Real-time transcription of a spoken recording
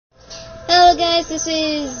guys, this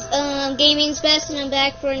is Gaming's Best, and I'm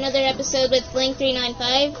back for another episode with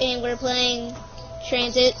Blink395, and we're playing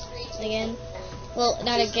Transit again. Well,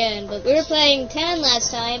 not again, but we were playing 10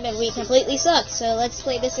 last time, and we completely sucked, so let's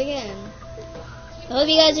play this again. I hope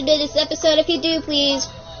you guys enjoyed this episode. If you do, please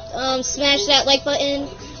smash that like button,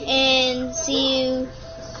 and see you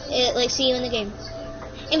in the game.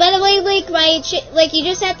 And by the way, you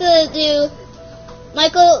just have to do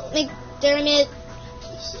Michael McDermott,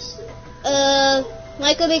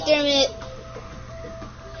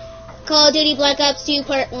 Call of Duty Black Ops 2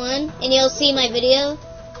 Part 1, and you'll see my video.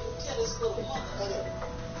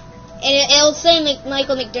 And it'll say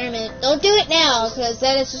Michael McDermott. Don't do it now, because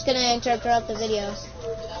that is just going to interrupt the video.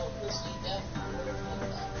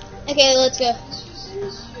 Okay, let's go.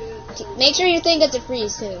 Make sure your thing gets a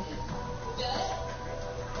freeze, too.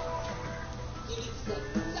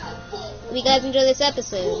 Hope you guys enjoy this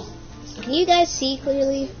episode. Can you guys see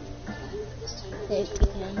clearly? Okay, you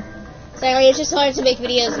can. Sorry, it's just hard to make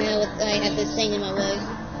videos now with I have this thing in my way.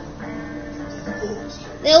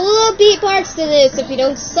 There will be parts to this if we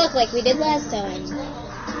don't suck like we did last time.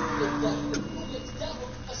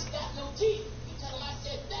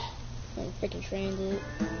 Like freaking Transit.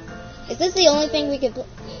 Is this the only thing we can play?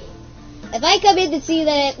 If I come in to see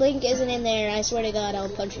that Link isn't in there, I swear to God, I'll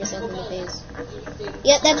punch myself in the face.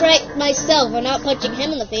 Yep, that's right, myself. I'm not punching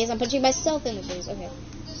him in the face, I'm punching myself in the face. Okay.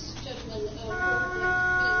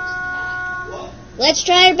 Let's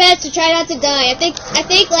try our best to try not to die. I think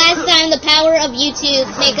last time the power of YouTube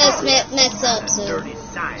make us mess up.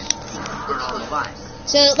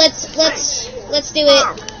 So let's do it.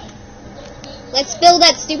 Let's build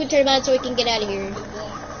that stupid turbine so we can get out of here.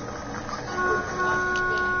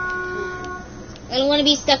 I don't want to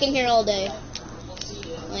be stuck in here all day.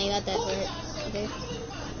 Oh, you got that part. Okay.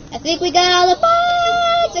 I think we got all the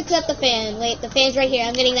parts except the fan. Wait, the fan's right here.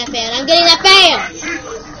 I'm getting that fan. I'm getting that fan!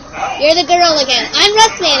 You're the girl again. I'm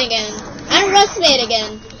Rustman again. I'm Rustman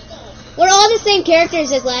again. We're all the same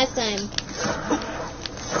characters as last time.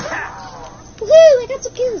 Woohoo! I got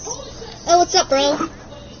some kills. Oh, what's up, bro?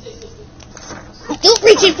 Don't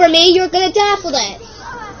reach it for me. You're gonna die for that.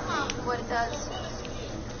 What it does.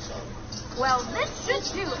 Well, this should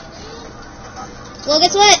do it. Well,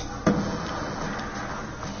 guess what?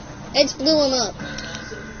 I just blew him up.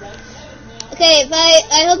 Okay,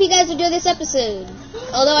 I hope you guys enjoy this episode.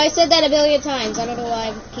 Although I said that a billion times, I don't know why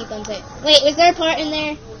I keep on saying. Wait, was there a part in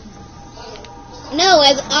there? No,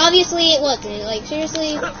 as obviously it wasn't. Like,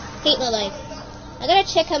 seriously, hate my life. I gotta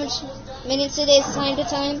check how much minutes it is time to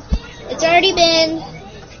time. It's already been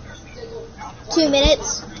 2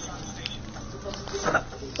 minutes.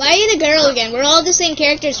 Why are you the girl again? We're all the same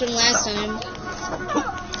characters from last time.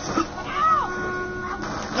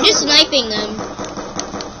 I'm just sniping them.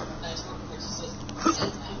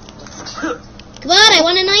 Come on, I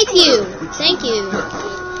want to knife you. Thank you.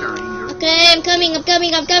 Okay, I'm coming.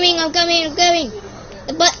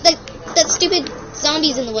 That stupid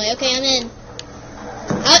zombie's in the way. Okay, I'm in.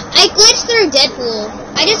 I glitched through Deadpool.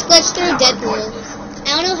 I just glitched through Deadpool.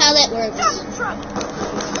 I don't know how that works.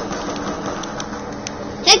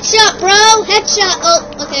 Headshot, bro! Headshot! Oh,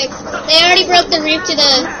 okay. They already broke the roof to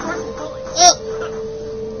the... Oh.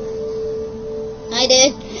 I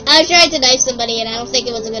did. I was trying to knife somebody, and I don't think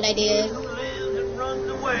it was a good idea.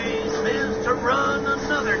 To run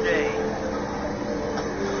another day.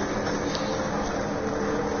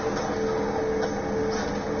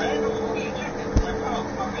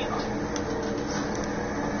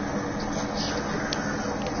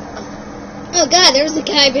 Oh god, there was a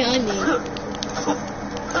guy behind me.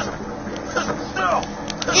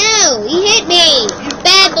 Ow, he hit me!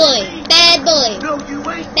 Bad boy! Bad boy!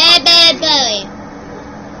 Bad boy!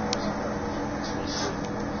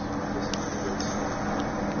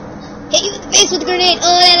 Hit you in the face with a grenade! Oh,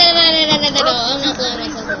 no, I'm not blowing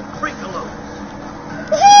myself up.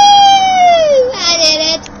 Woohoo! I did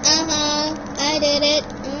it! I did it!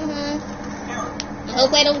 I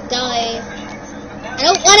hope I don't die. I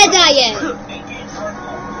don't want to die yet!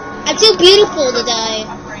 I'm too beautiful to die.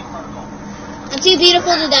 I'm too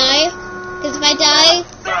beautiful to die, because if I die,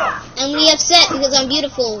 I'm going to be upset because I'm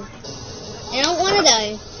beautiful. And I don't want to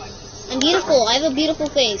die. I'm beautiful. I have a beautiful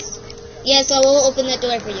face. Yes, I will open that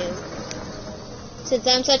door for you. Since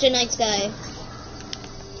I'm such a nice guy.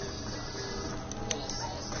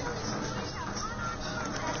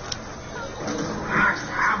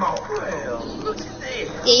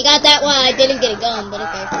 Yeah, you got that one. I didn't get a gun, but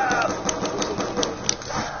okay.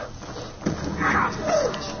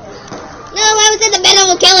 No, I was in the middle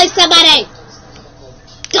of killing somebody!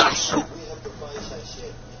 Gosh!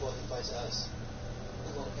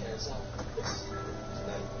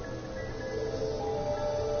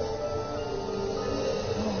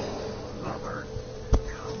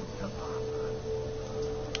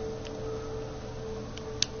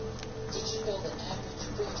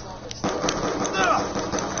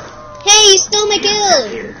 Hey, you stole my kill!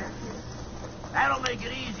 Here. That'll make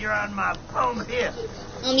it easier on my foam hip.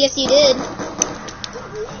 Yes you did.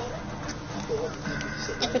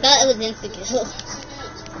 I forgot it was insta-kill.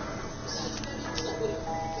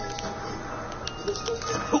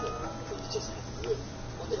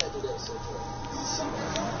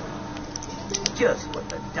 Just what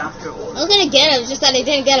the doctor ordered. I was gonna get it, it's just that I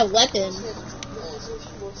didn't get a weapon.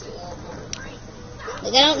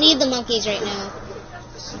 Like, I don't need the monkeys right now.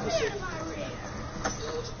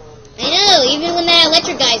 I know, even when that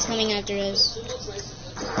electric guy's coming after us.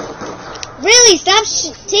 Really, stop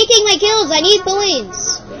taking my kills, I need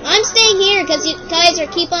points. I'm staying here because you guys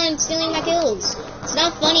keep on stealing my kills. It's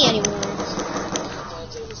not funny anymore.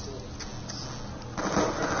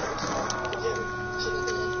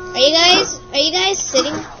 Are you guys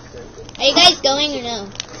sitting? Are you guys going or no?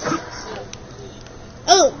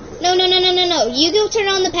 Oh, no. You go turn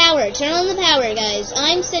on the power. Turn on the power, guys.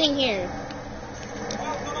 I'm sitting here.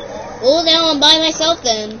 Well, now I'm by myself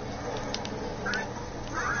then.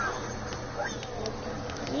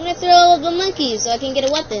 I'm gonna throw all of the monkeys so I can get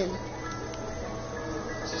a weapon.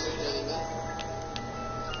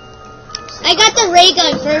 I got the ray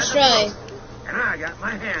gun first try. And I got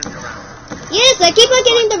my hands around it. Yes, I keep on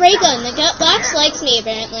getting the ray gun. The box likes me,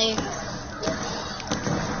 apparently.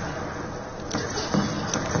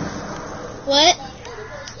 What?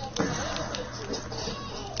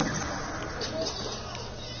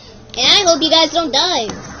 And I hope you guys don't die.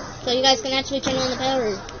 So you guys can actually turn on the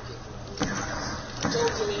power.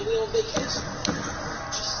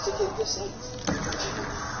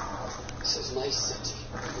 This is my city.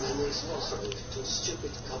 Memories also if two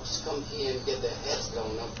stupid cops come here and get their heads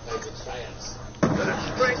blown up by the triads. Gonna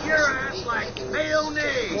spread your ass like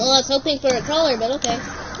mayonnaise. Well, I was hoping for a crawler, but okay. I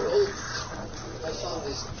found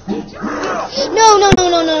this. No,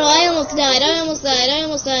 I almost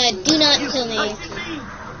died. Do not You kill me. touching me?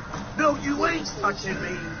 No, you ain't touching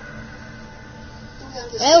me.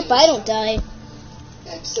 I hope I don't die.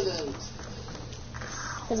 Excellent.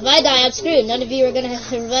 Because if I die, I'm screwed. None of you are gonna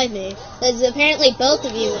revive me. Because apparently both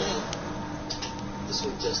of you will. This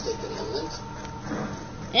will just take a moment.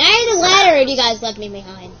 And I had a ladder and you guys left me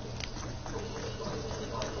behind.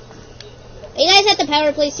 Are you guys at the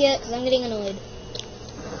power place yet? Because I'm getting annoyed.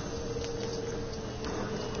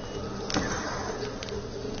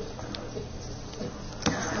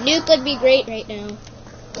 Nuke would be great right now.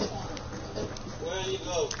 Where you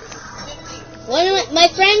go? My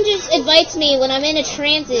friend just invites me when I'm in a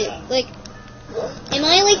transit. Like, am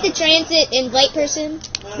I like the transit invite person?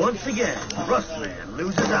 Once again, Rustman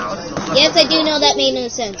loses out. Yes, I do know that made no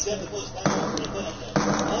sense. Come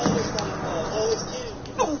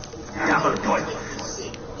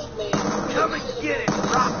and get it,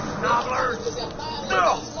 rock snobblers.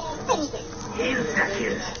 No! Here's that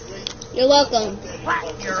kid. You're welcome. Whack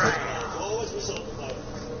your ass.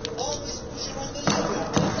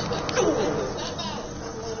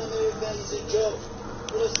 You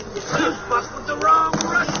fucked with the wrong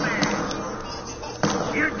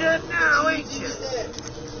Rustman. You're dead now, ain't you?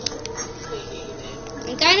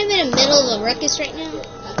 I'm kind of in the middle of a ruckus right now.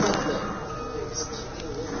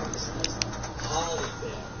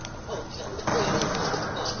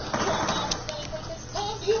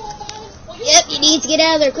 Yep, you need to get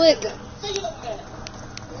out of there quick.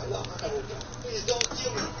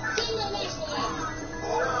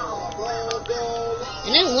 I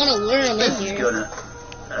don't want to lure him in here. Gonna,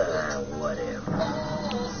 whatever.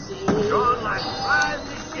 Drawn like flies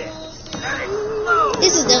and shit. That explodes.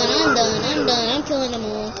 This is done. I'm done. I'm killing them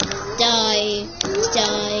all. Die.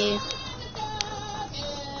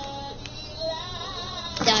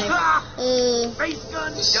 Face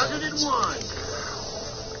gun does it in one.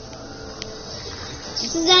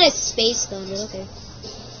 This is not a space gun, but okay.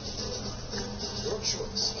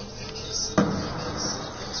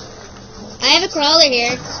 I have a crawler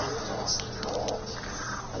here.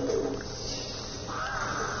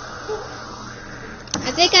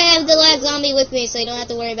 I think I have the last zombie with me, so you don't have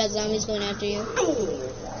to worry about zombies going after you.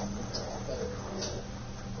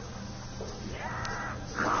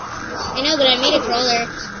 I know, but I made a crawler.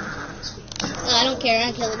 Oh, I don't care,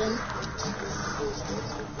 I killed him.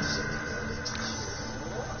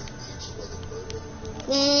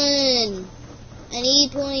 One. I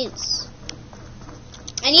need points.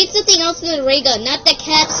 I need something else than the ray gun, not the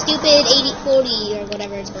cap stupid 8040 or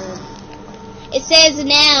whatever it's called. It says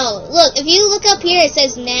now. Look, if you look up here, it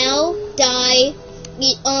says now, die,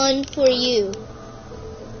 be on for you.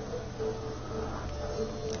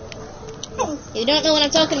 If you don't know what I'm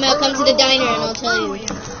talking about, come to the diner and I'll tell you.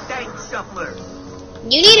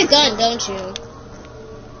 You need a gun, don't you?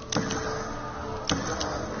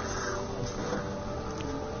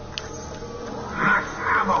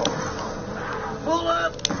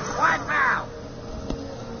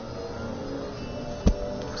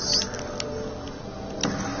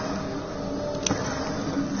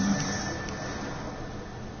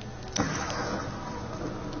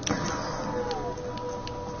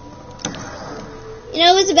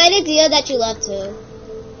 know, it was a bad idea that you left too.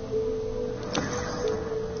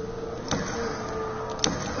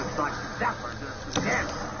 Looks like Zephyr does some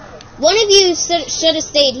damage. One of you should have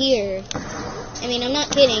stayed here. I mean, I'm not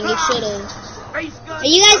kidding, you should have. Space gun Are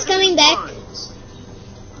you guys doesn't coming back? run.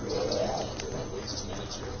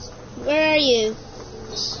 Where are you?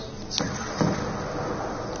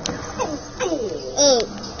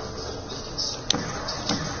 Oh.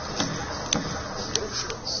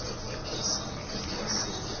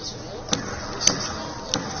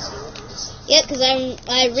 Yep, because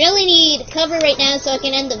I really need cover right now so I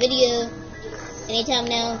can end the video anytime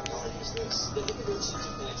now.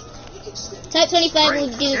 Type 25 will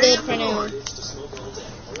do good for now.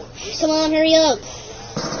 Come on, hurry up.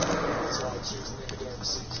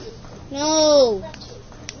 No.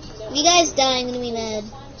 If you guys die, I'm gonna be mad.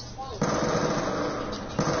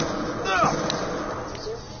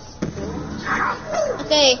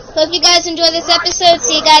 Okay, hope you guys enjoy this episode.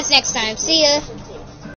 See you guys next time. See ya.